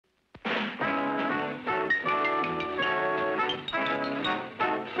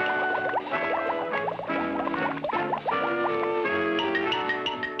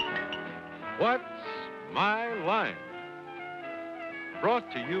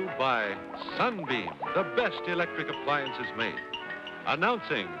you by Sunbeam, the best electric appliances made.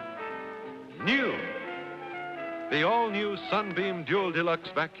 Announcing new, the all-new Sunbeam Dual Deluxe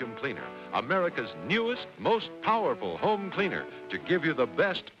Vacuum Cleaner, America's newest, most powerful home cleaner to give you the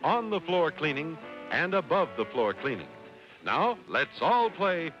best on-the-floor cleaning and above-the-floor cleaning. Now, let's all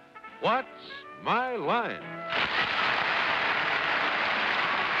play What's My Line?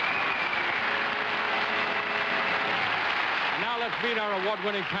 Now let's meet our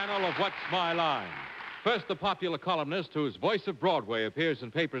award-winning panel of What's My Line. First, the popular columnist whose voice of Broadway appears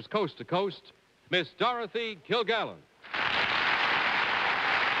in papers coast to coast, Miss Dorothy Kilgallen.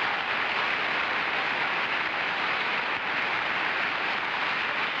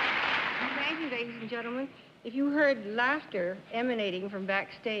 Thank you, ladies and gentlemen. If you heard laughter emanating from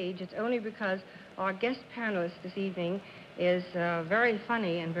backstage, it's only because our guest panelist this evening is a very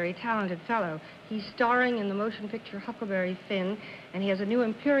funny and very talented fellow. He's starring in the motion picture Huckleberry Finn, and he has a new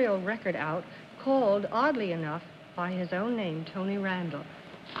Imperial record out called, oddly enough, by his own name, Tony Randall.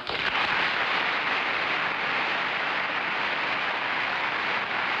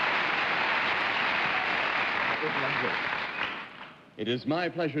 It is my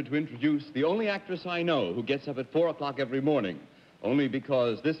pleasure to introduce the only actress I know who gets up at 4 o'clock every morning, only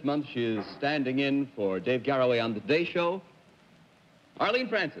because this month she is standing in for Dave Garroway on the Today Show, Arlene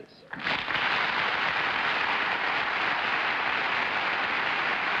Francis.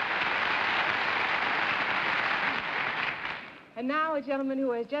 And now a gentleman who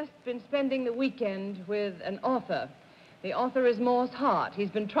has just been spending the weekend with an author. The author is Morse Hart.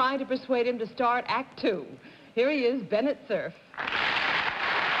 He's been trying to persuade him to start Act 2. Here he is, Bennett, Cerf.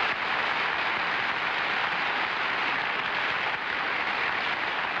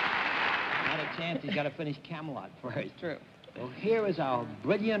 Not a chance. He's got to finish Camelot first. True. Well, here is our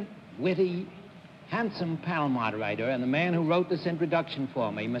brilliant, witty, handsome panel moderator and the man who wrote this introduction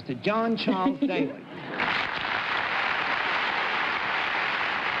for me, Mr. John Charles Daly.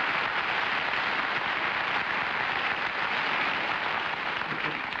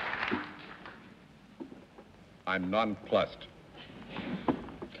 I'm nonplussed.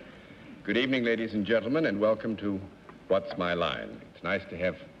 Good evening, ladies and gentlemen, and welcome to What's My Line. It's nice to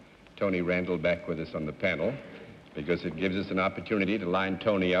have Tony Randall back with us on the panel because it gives us an opportunity to line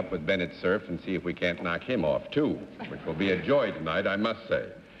Tony up with Bennett Cerf and see if we can't knock him off, too, which will be a joy tonight, I must say.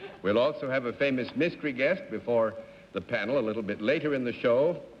 We'll also have a famous mystery guest before the panel a little bit later in the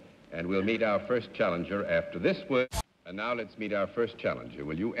show, and we'll meet our first challenger after this word. And now let's meet our first challenger.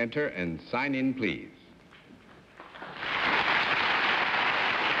 Will you enter and sign in, please?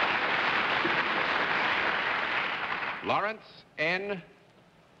 Lawrence N.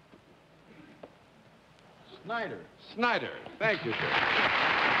 Snyder. Snyder. Thank you, sir.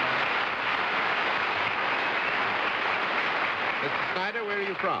 Mr. Snyder, where are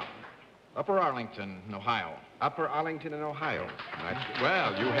you from? Upper Arlington, Ohio. Upper Arlington in Ohio.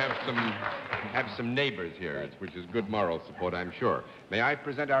 Well, you have some neighbors here, which is good moral support, I'm sure. May I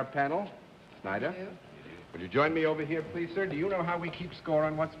present our panel? Snyder? Will you join me over here, please, sir? Do you know how we keep score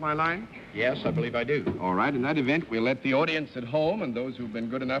on What's My Line? Yes, I believe I do. All right. In that event, we'll let the audience at home and those who've been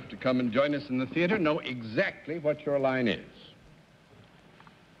good enough to come and join us in the theater know exactly what your line is.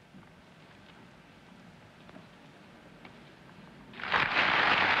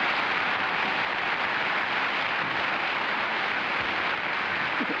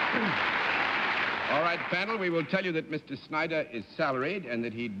 All right, panel, we will tell you that Mr. Snyder is salaried and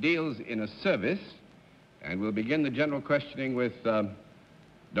that he deals in a service. And we'll begin the general questioning with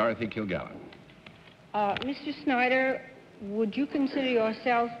Dorothy Kilgallen. Mr. Snyder, would you consider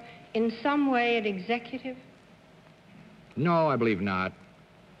yourself in some way an executive? No, I believe not.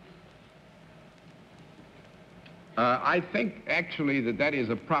 I think, actually, that is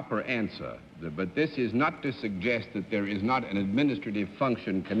a proper answer. But this is not to suggest that there is not an administrative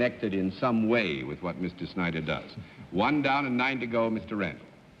function connected in some way with what Mr. Snyder does. 1 down and 9 to go, Mr. Randall.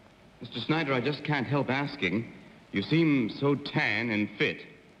 Mr. Snyder, I just can't help asking. You seem so tan and fit.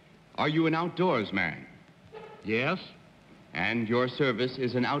 Are you an outdoors man? Yes? And your service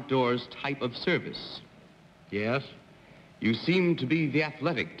is an outdoors type of service? Yes? You seem to be the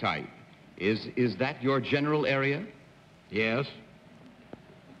athletic type. Is that your general area? Yes?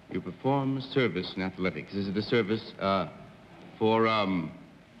 You perform service in athletics. Is it a service for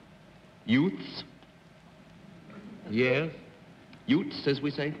youths? Yes? Youths, as we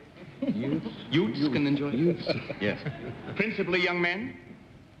say? Youths can enjoy it? Youths. Yes. Principally young men?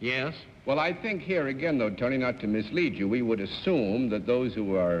 Yes? Well, I think here again, though, Tony, not to mislead you, we would assume that those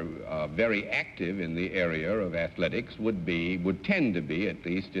who are very active in the area of athletics would tend to be, at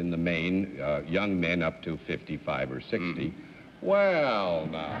least in the main, young men up to 55 or 60, Well,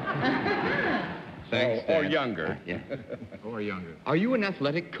 now. Thanks, Or Dad. younger. Yeah. Or younger. Are you an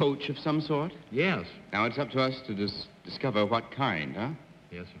athletic coach of some sort? Yes. Now, it's up to us to discover what kind, huh?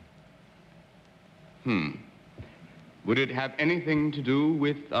 Yes, sir. Would it have anything to do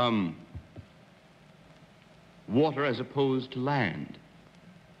with, water as opposed to land?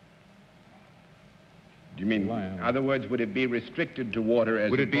 Do you mean, in other words, would it be restricted to water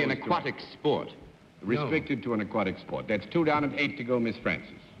as Would it be an opposed to- aquatic sport? Restricted to an aquatic sport. That's 2 down and 8 to go, Miss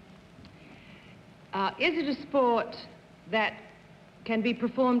Francis. Is it a sport that can be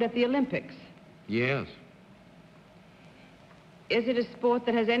performed at the Olympics? Yes. Is it a sport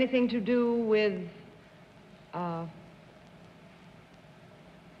that has anything to do with,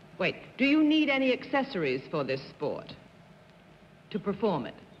 wait, do you need any accessories for this sport to perform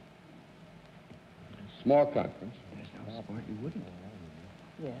it? Small conference.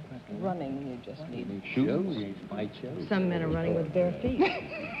 Yes, running, you just need Shoes? Some men are running with bare feet.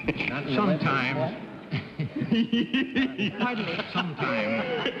 Sometimes. Pardon me.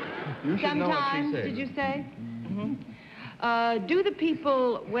 Sometimes. You should know what she Sometimes, said. did you say? Do the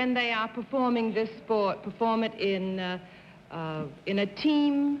people, when they are performing this sport, perform it in a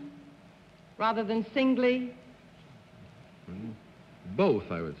team rather than singly?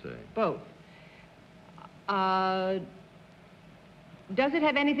 Both, I would say. Both. Does it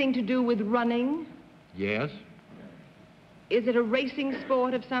have anything to do with running? Yes. Is it a racing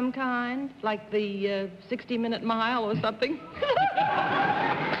sport of some kind, like the 60-minute mile or something?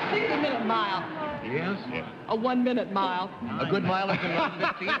 60-minute mile. Yes. A 1-minute mile. A good miler can run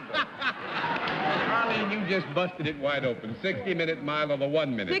 15. Arlene, you just busted it wide open. 60-minute mile or the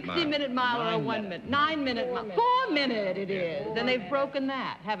 1-minute mile? 60-minute mile or a 1-minute. 9-minute mile. 4-minute it is. And they've broken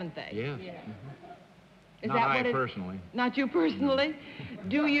that, haven't they? Yes. Is Not that I what it, personally. Not you personally?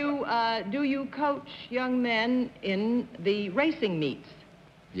 Do you coach young men in the racing meets?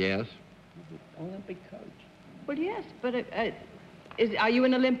 Yes. Olympic coach. Well, yes, but are you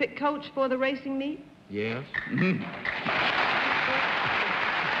an Olympic coach for the racing meet? Yes.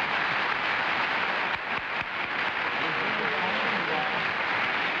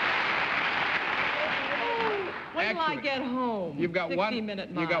 When will I get home? You've got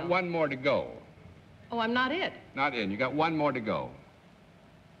 60-minute mile. You got one more to go. Oh, I'm not it. Not in. You got one more to go.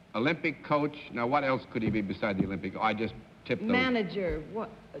 Olympic coach. Now, what else could he be beside the Olympic? I just tipped those. Manager, what?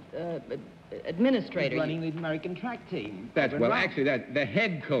 Administrator. He's running the American track team. That's, Over well, in Rome. actually, the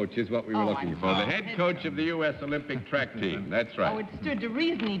head coach is what we were Oh, looking for. The head coach of the U.S. Olympic track team. That's right. Oh, it stood to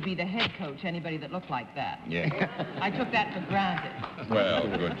reason he'd be the head coach, anybody that looked like that. Yeah. I took that for granted. Well,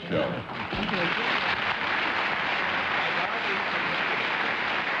 good show.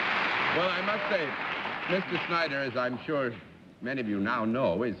 Well, I must say, Mr. Snyder, as I'm sure many of you now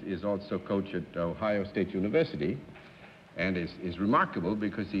know, is also coach at Ohio State University, and is remarkable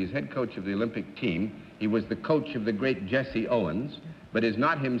because he's head coach of the Olympic team. He was the coach of the great Jesse Owens, but is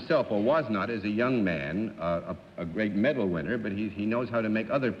not himself, or was not as a young man, a great medal winner, but he knows how to make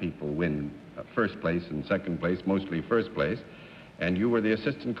other people win first place and second place, mostly first place. And you were the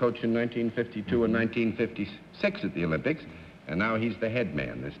assistant coach in 1952 and 1956 at the Olympics, and now he's the head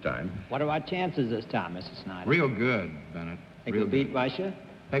man this time. What are our chances this time, Mr. Snyder? Real good, Bennett. Think Real we'll beat good. Russia?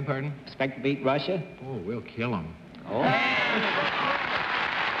 Beg pardon? Expect to beat Russia? Oh, we'll kill them. Oh.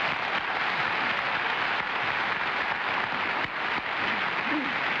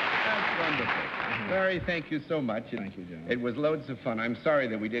 That's wonderful. Larry, thank you so much. Thank you, John. It was loads of fun. I'm sorry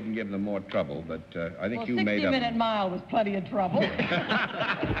that we didn't give them more trouble, but I think Well, you made up. 60-minute mile was plenty of trouble.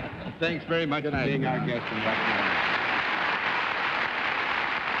 Thanks very much for being our guest in West Point.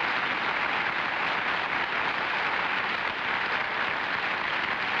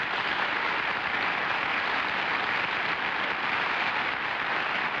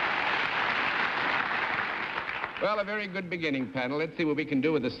 Well, a very good beginning, panel. Let's see what we can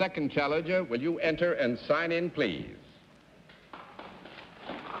do with the second challenger. Will you enter and sign in, please?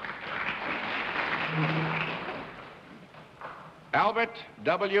 Albert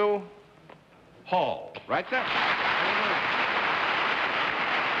W. Hall. Right, sir? Mr.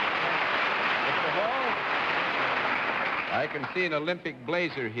 Hall? I can see an Olympic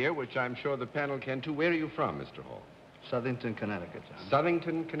blazer here, which I'm sure the panel can too. Where are you from, Mr. Hall? Southington, Connecticut, John.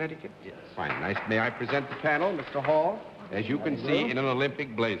 Southington, Connecticut? Yes. Fine. Nice. May I present the panel, Mr. Hall? As you can see, in an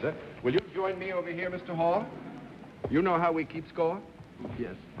Olympic blazer. Will you join me over here, Mr. Hall? You know how we keep score?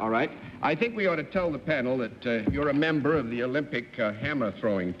 Yes. All right. I think we ought to tell the panel that you're a member of the Olympic hammer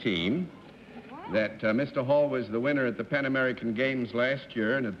throwing team, that Mr. Hall was the winner at the Pan American Games last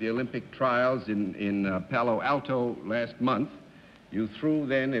year and at the Olympic trials in Palo Alto last month. You threw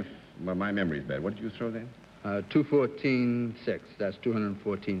then, if my memory's bad, what did you throw then? 214.6. That's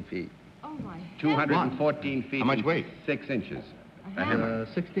 214 feet. Oh, my heavens. 214 feet. How much and weight? 6 inches. A hammer.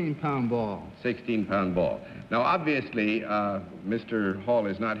 16-pound ball. 16-pound ball. Now, obviously, Mr. Hall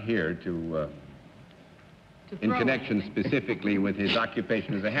is not here in connection specifically with his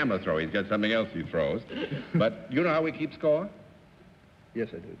occupation as a hammer thrower. He's got something else he throws. But you know how we keep score? Yes,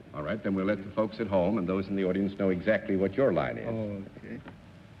 I do. All right, then we'll let the folks at home and those in the audience know exactly what your line is. Oh, okay.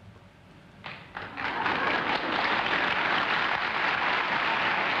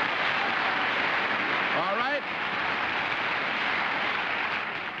 All right.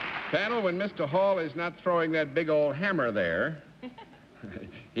 Panel, when Mr. Hall is not throwing that big old hammer there,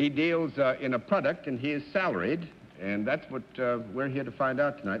 he deals in a product and he is salaried, and that's what we're here to find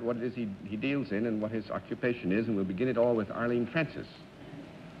out tonight, what it is he deals in and what his occupation is, and we'll begin it all with Arlene Francis.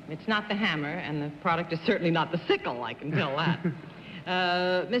 It's not the hammer, and the product is certainly not the sickle, I can tell that.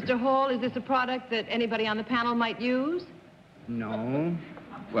 Mr. Hall, is this a product that anybody on the panel might use? No.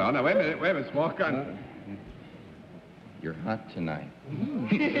 Well, now, wait a minute, small gun. You're hot tonight.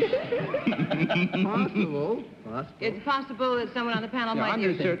 Possible. It's possible that someone on the panel might Under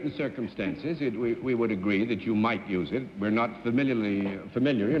use it. certain circumstances, we would agree that you might use it. We're not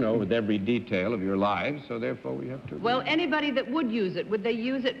familiar, you know, with every detail of your lives, so therefore we have to... Well, anybody that would use it, would they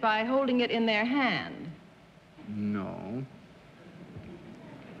use it by holding it in their hand? No.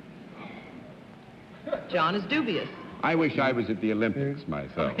 John is dubious. I wish I was at the Olympics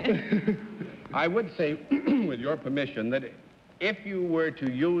myself. I would say, with your permission, that if you were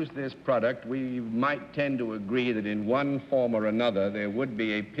to use this product, we might tend to agree that in one form or another there would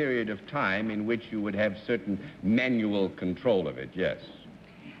be a period of time in which you would have certain manual control of it, yes.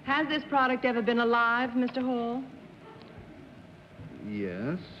 Has this product ever been alive, Mr. Hall?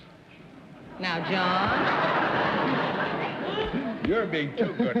 Yes. Now, John? You're being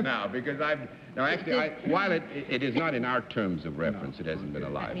too good now, because while it is not in our terms of reference, it hasn't been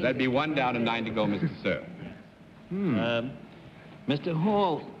alive. That'd be 1 down and 9 to go, Mr. Cerf. Mr.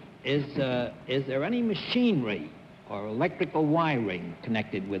 Hall, is there any machinery or electrical wiring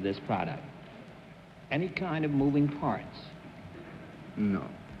connected with this product? Any kind of moving parts? No.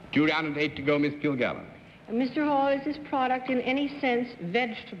 2 down and 8 to go, Miss Kilgallen. Mr. Hall, is this product in any sense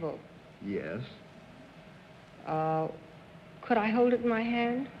vegetable? Yes. Could I hold it in my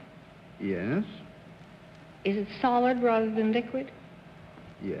hand? Yes. Is it solid rather than liquid?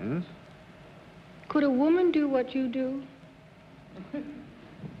 Yes. Could a woman do what you do?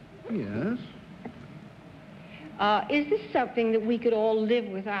 Yes. Is this something that we could all live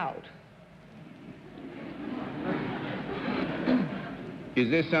without?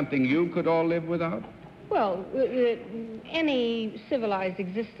 Is this something you could all live without? Well, any civilized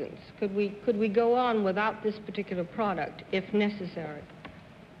existence. Could we go on without this particular product, if necessary?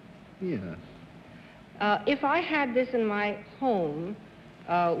 Yes. If I had this in my home,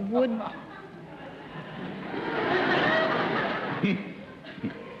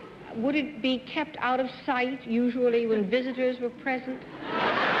 would it be kept out of sight, usually when visitors were present?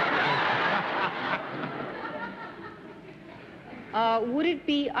 Would it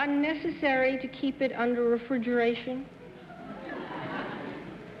be unnecessary to keep it under refrigeration?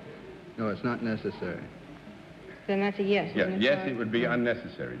 No, it's not necessary. Then that's a yes. Yeah, isn't it, yes, Charlie? it would be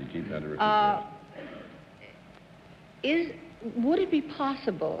unnecessary to keep it under refrigeration. Would it be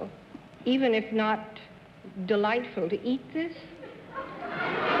possible, even if not delightful, to eat this?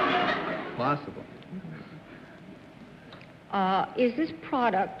 Possible. Is this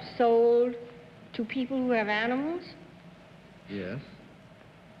product sold to people who have animals? Yes.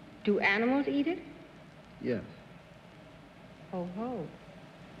 Do animals eat it? Yes. Oh, ho.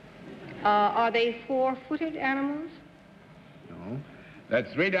 Are they 4-footed animals? No. That's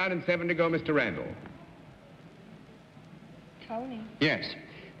 3 down and 7 to go, Mr. Randall. Tony. Yes.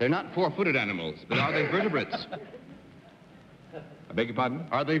 They're not 4-footed animals, but are they vertebrates? I beg your pardon?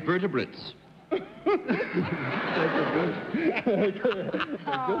 Are they vertebrates? That's a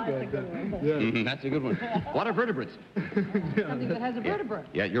good one. That's a good one. What are vertebrates? Something that has a vertebra.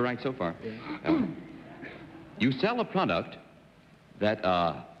 Yeah, you're right so far. You sell a product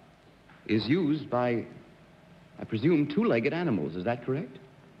that is used by, I presume, 2-legged animals. Is that correct?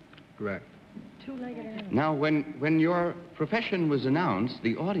 Correct. 2-legged animals. Now, when your profession was announced,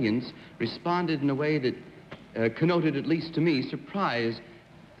 the audience responded in a way that connoted, at least to me, surprise.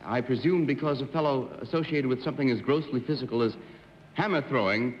 I presume because a fellow associated with something as grossly physical as hammer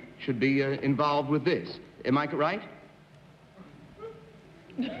throwing should be involved with this. Am I right?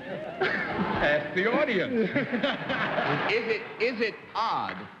 Ask the audience. Is it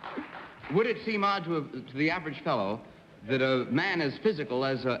odd? Would it seem odd to the average fellow that a man as physical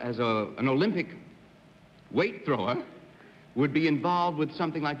as an Olympic weight thrower would be involved with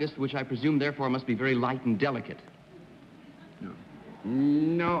something like this, which I presume, therefore, must be very light and delicate.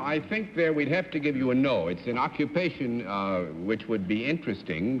 No, I think there we'd have to give you a no. It's an occupation which would be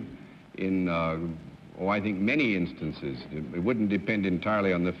interesting in, I think many instances. It wouldn't depend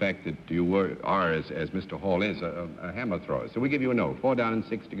entirely on the fact that you are, as Mr. Hall is, a hammer thrower. So we give you a no. 4 down and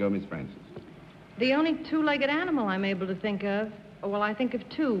 6 to go, Miss Francis. The only two-legged animal I'm able to think of, well, I think of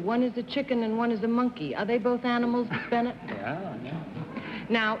two. One is a chicken and one is a monkey. Are they both animals, Miss Bennett? Yeah, yeah.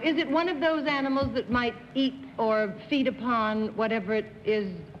 Now, is it one of those animals that might eat or feed upon whatever it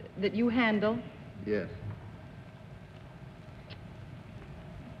is that you handle? Yes.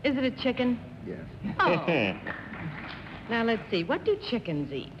 Is it a chicken? Yes. Oh. Now, let's see. What do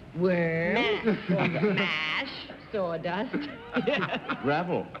chickens eat? Worms, mash, sawdust.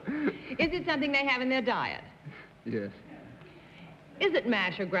 Gravel. Is it something they have in their diet? Yes. Is it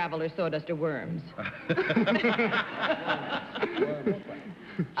mash or gravel or sawdust or worms?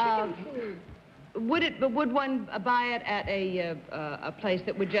 Would one buy it at a place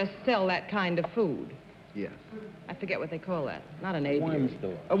that would just sell that kind of food? Yes. I forget what they call that. Not an aviary. Worm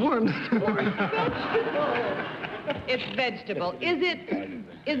store. A worm store. It's vegetable. Is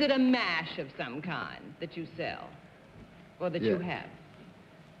it a mash of some kind that you sell, or that you have?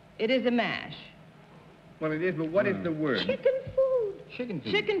 It is a mash. Well, it is, but what is the word? Chicken food. Chicken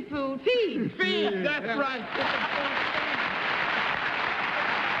food. Chicken food. Feed. Feed, that's right.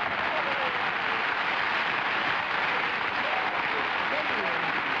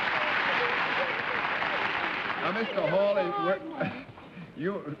 Now, Mr. Hall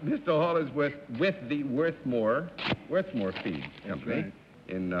is with the Worthmore Feed Company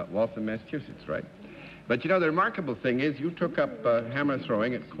in Waltham, Massachusetts, right? But you know, the remarkable thing is you took up hammer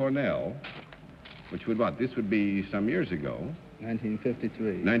throwing at Cornell, which would what? This would be some years ago.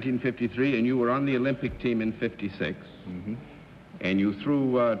 1953. 1953, and you were on the Olympic team in 56. Mm-hmm. And you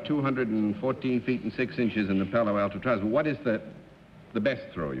threw 214 feet and 6 inches in the Palo Alto Trials. What is the best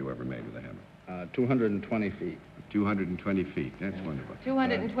throw you ever made with a hammer? 220 feet. 220 feet. That's wonderful.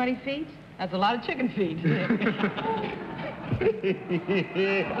 220 feet? That's a lot of chicken feet.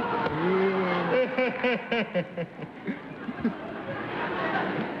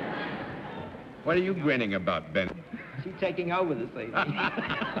 What are you grinning about, Bennett? She's taking over this evening.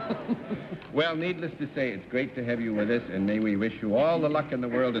 Well, needless to say, it's great to have you with us, and may we wish you all the luck in the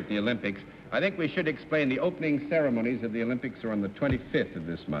world at the Olympics. I think we should explain the opening ceremonies of the Olympics are on the 25th of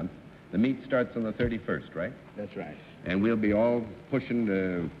this month. The meet starts on the 31st, right? That's right. And we'll be all pushing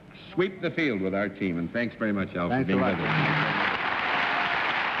to sweep the field with our team. And thanks very much, Al, for being with us.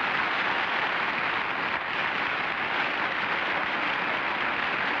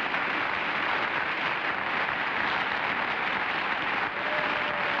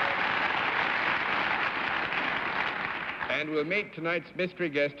 And we'll meet tonight's mystery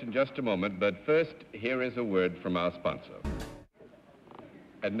guest in just a moment, but first, here is a word from our sponsor.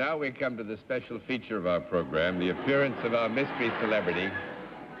 And now we come to the special feature of our program, the appearance of our mystery celebrity.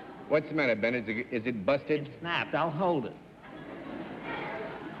 What's the matter, Ben? Is it busted? It snapped. I'll hold it.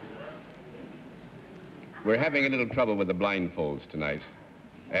 We're having a little trouble with the blindfolds tonight,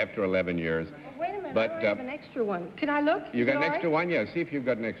 after 11 years. Wait a minute, But, I have an extra one. Can I look? You got an Sorry? extra one? Yeah, see if you've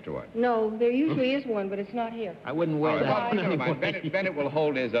got an extra one. No, there usually is one, but it's not here. I wouldn't wear All right, that. well, never mind. Bennett will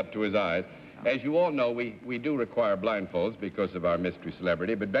hold his up to his eyes. As you all know, we do require blindfolds because of our mystery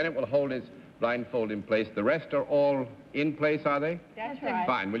celebrity, but Bennett will hold his blindfold in place. The rest are all in place, are they? That's right.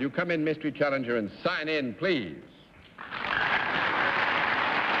 Fine. Will you come in, Mystery Challenger, and sign in, please?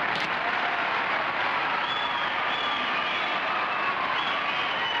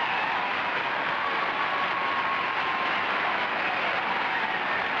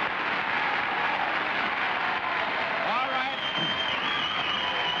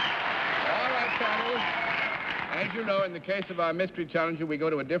 As you know, in the case of our mystery challenger, we go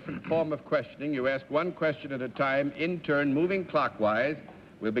to a different form of questioning. You ask one question at a time, in turn, moving clockwise.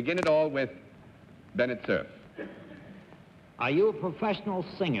 We'll begin it all with Bennett Cerf. Are you a professional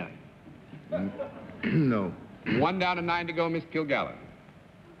singer? No. 1 down and 9 to go, Miss Kilgallen.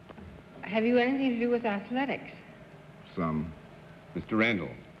 Have you anything to do with athletics? Some. Mr. Randall.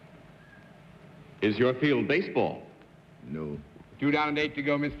 Is your field baseball? No. 2 down and 8 to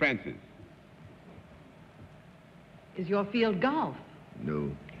go, Miss Francis. Is your field golf? No.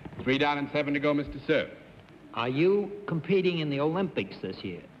 3 down and 7 to go, Mr. Cerf. Are you competing in the Olympics this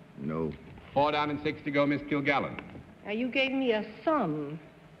year? No. 4 down and 6 to go, Miss Kilgallen. Now, you gave me a some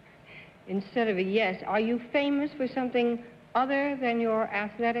instead of a yes. Are you famous for something other than your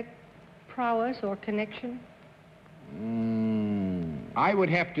athletic prowess or connection? I would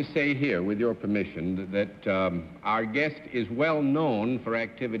have to say here, with your permission, that our guest is well known for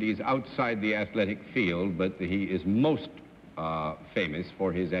activities outside the athletic field, but he is most famous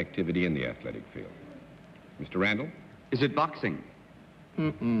for his activity in the athletic field. Mr. Randall? Is it boxing?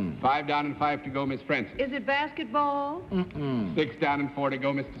 5 down and 5 to go, Miss Francis. Is it basketball? 6 down and 4 to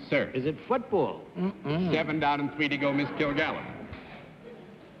go, Mr. Cerf. Is it football? 7 down and 3 to go, Miss Kilgallen.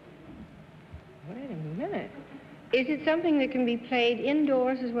 Wait a minute. Is it something that can be played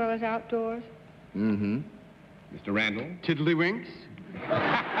indoors as well as outdoors? Mr. Randall? Tiddlywinks?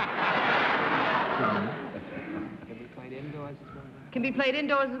 Can be played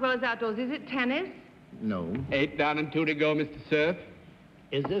indoors as well as outdoors. Is it tennis? No. 8 down and 2 to go, Mr. Cerf.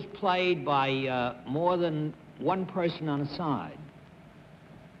 Is this played by more than one person on a side?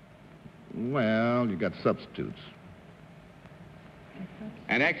 Well, you got substitutes.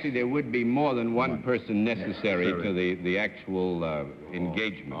 And actually, there would be more than one person necessary to the actual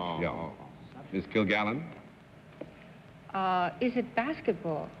engagement. Yeah. Miss Kilgallen? Is it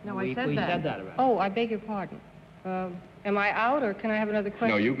basketball? No, we I said that. said that already. Oh, I beg your pardon. Am I out, or can I have another question?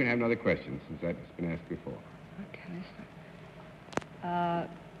 No, you can have another question, since that's been asked before. Okay.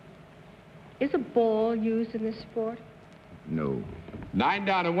 Is a ball used in this sport? No. 9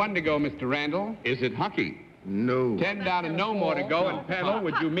 down and 1 to go, Mr. Randall. Is it hockey? No. 10 down and no more to go. And panel,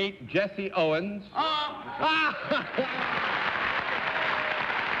 would you meet Jesse Owens?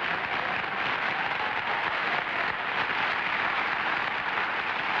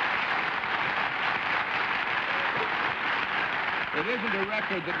 It isn't a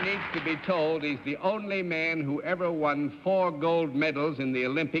record that needs to be told. He's the only man who ever won 4 gold medals in the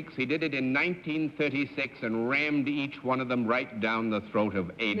Olympics. He did it in 1936 and rammed each one of them right down the throat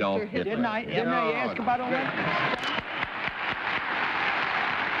of Adolf Hitler. Didn't I ask about Olympics?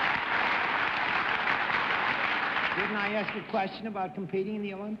 Didn't I ask a question about competing in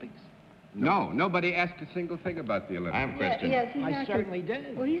the Olympics? No, nobody asked a single thing about the Olympics. I have a question. Yes, he's I not certainly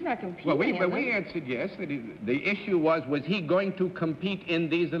did. Well, he's not competing. Well, in them. we answered yes. That the issue was he going to compete in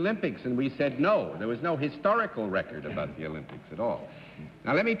these Olympics? And we said no. There was no historical record about the Olympics at all.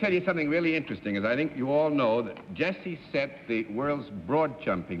 Now, let me tell you something really interesting, as I think you all know that Jesse set the world's broad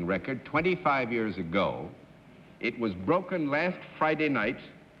jumping record 25 years ago. It was broken last Friday night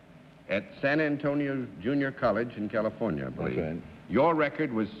at San Antonio Junior College in California, I believe. That's right. Your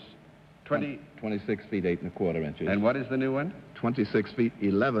record was 26 feet 8 1/4 inches. And what is the new one? 26 feet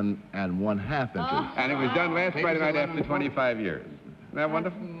 11 1/2 inches. And it was done last Friday night after 25 years. Isn't that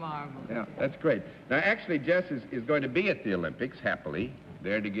wonderful? Marvelous. Yeah, that's great. Now, actually, Jess is going to be at the Olympics, happily,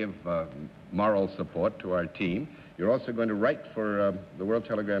 there to give moral support to our team. You're also going to write for the World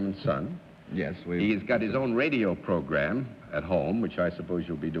Telegram and Sun. Yes, He's got his own radio program at home, which I suppose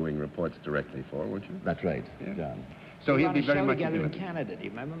you'll be doing reports directly for, won't you? That's right, Yeah. John. So We he'll ran be a very show much together in into it. Canada. Do you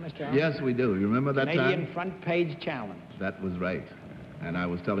remember, Mr. Arlene? Yes, we do. You remember that Canadian time? front page challenge. That was right. And I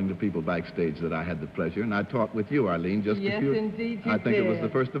was telling the people backstage that I had the pleasure, and I talked with you, Arlene, just Yes, a few... indeed you I think it was did.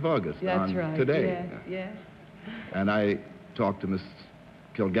 the 1st of August That's on right. today. Yes, yes. And I talked to Miss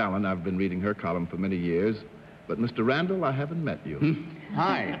Kilgallen. I've been reading her column for many years. But, Mr. Randall, I haven't met you.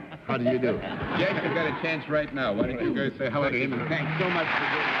 Hi. How do you do? Jess, you've got a chance right now. Why don't you go say hello to him, and thanks so much for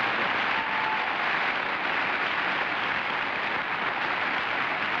doing it.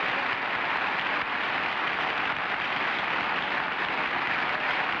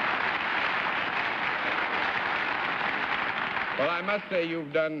 Well, I must say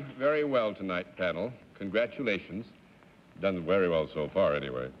you've done very well tonight, panel. Congratulations. Done very well so far,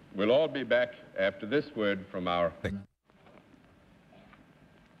 anyway. We'll all be back after this word from our...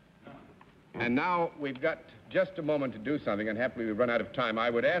 And now we've got just a moment to do something, and happily we've run out of time. I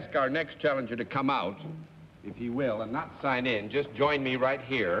would ask our next challenger to come out, if he will, and not sign in. Just join me right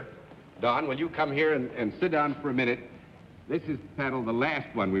here. Don, will you come here and sit down for a minute? This is, panel, the last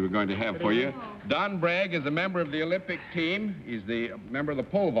one we were going to have for you. Don Bragg is a member of the Olympic team. He's the member of the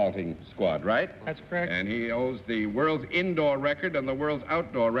pole vaulting squad, right? That's correct. And he owes the world's indoor record and the world's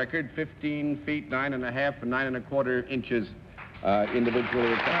outdoor record, 15 feet, 9 1/2 and 9 1/4 inches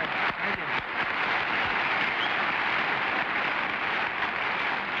individually.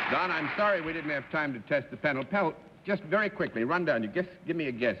 Don, I'm sorry we didn't have time to test the panel. Pal, just very quickly, run down. Give me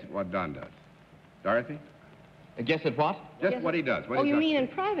a guess at what Don does. Dorothy? A guess at what? Just what he does. What Oh, he's you up mean to. in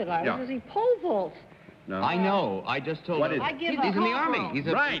private life? Yeah. Does he pole vaults? No. I know. I just told What him. is I give He's up. in the Army. He's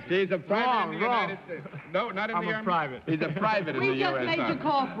a... Right, he's a private in the Wrong. United States. No, not in I'm the a Army. private. He's a private in We the just U.S. made you Army.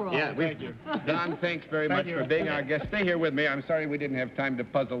 corporal. Yeah, Thank you. Don, thanks very much you. for being our guest. Stay here with me. I'm sorry we didn't have time to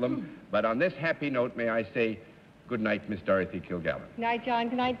puzzle them. But on this happy note, may I say, Good night, Miss Dorothy Kilgallen. Good night, John.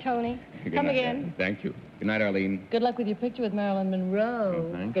 Good night, Tony. Good Come night, again. Arlene. Thank you. Good night, Arlene. Good luck with your picture with Marilyn Monroe.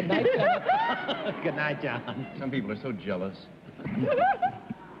 thanks. Good night, John. Good night, John. Some people are so jealous.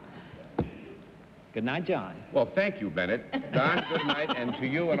 Good night, John. Well, thank you, Bennett. Don, good night. And to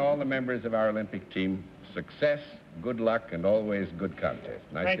you and all the members of our Olympic team, success, good luck, and always good contest.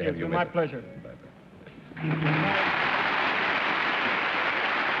 Nice to have you with us. Pleasure. Bye-bye.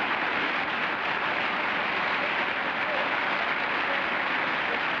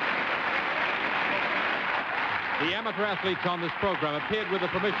 The amateur athletes on this program appeared with the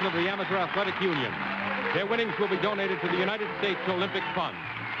permission of the Amateur Athletic Union. Their winnings will be donated to the United States Olympic Fund.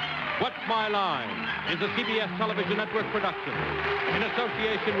 What's My Line is a CBS Television Network production in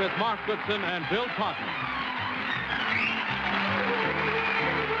association with Mark Goodson and Bill Totten.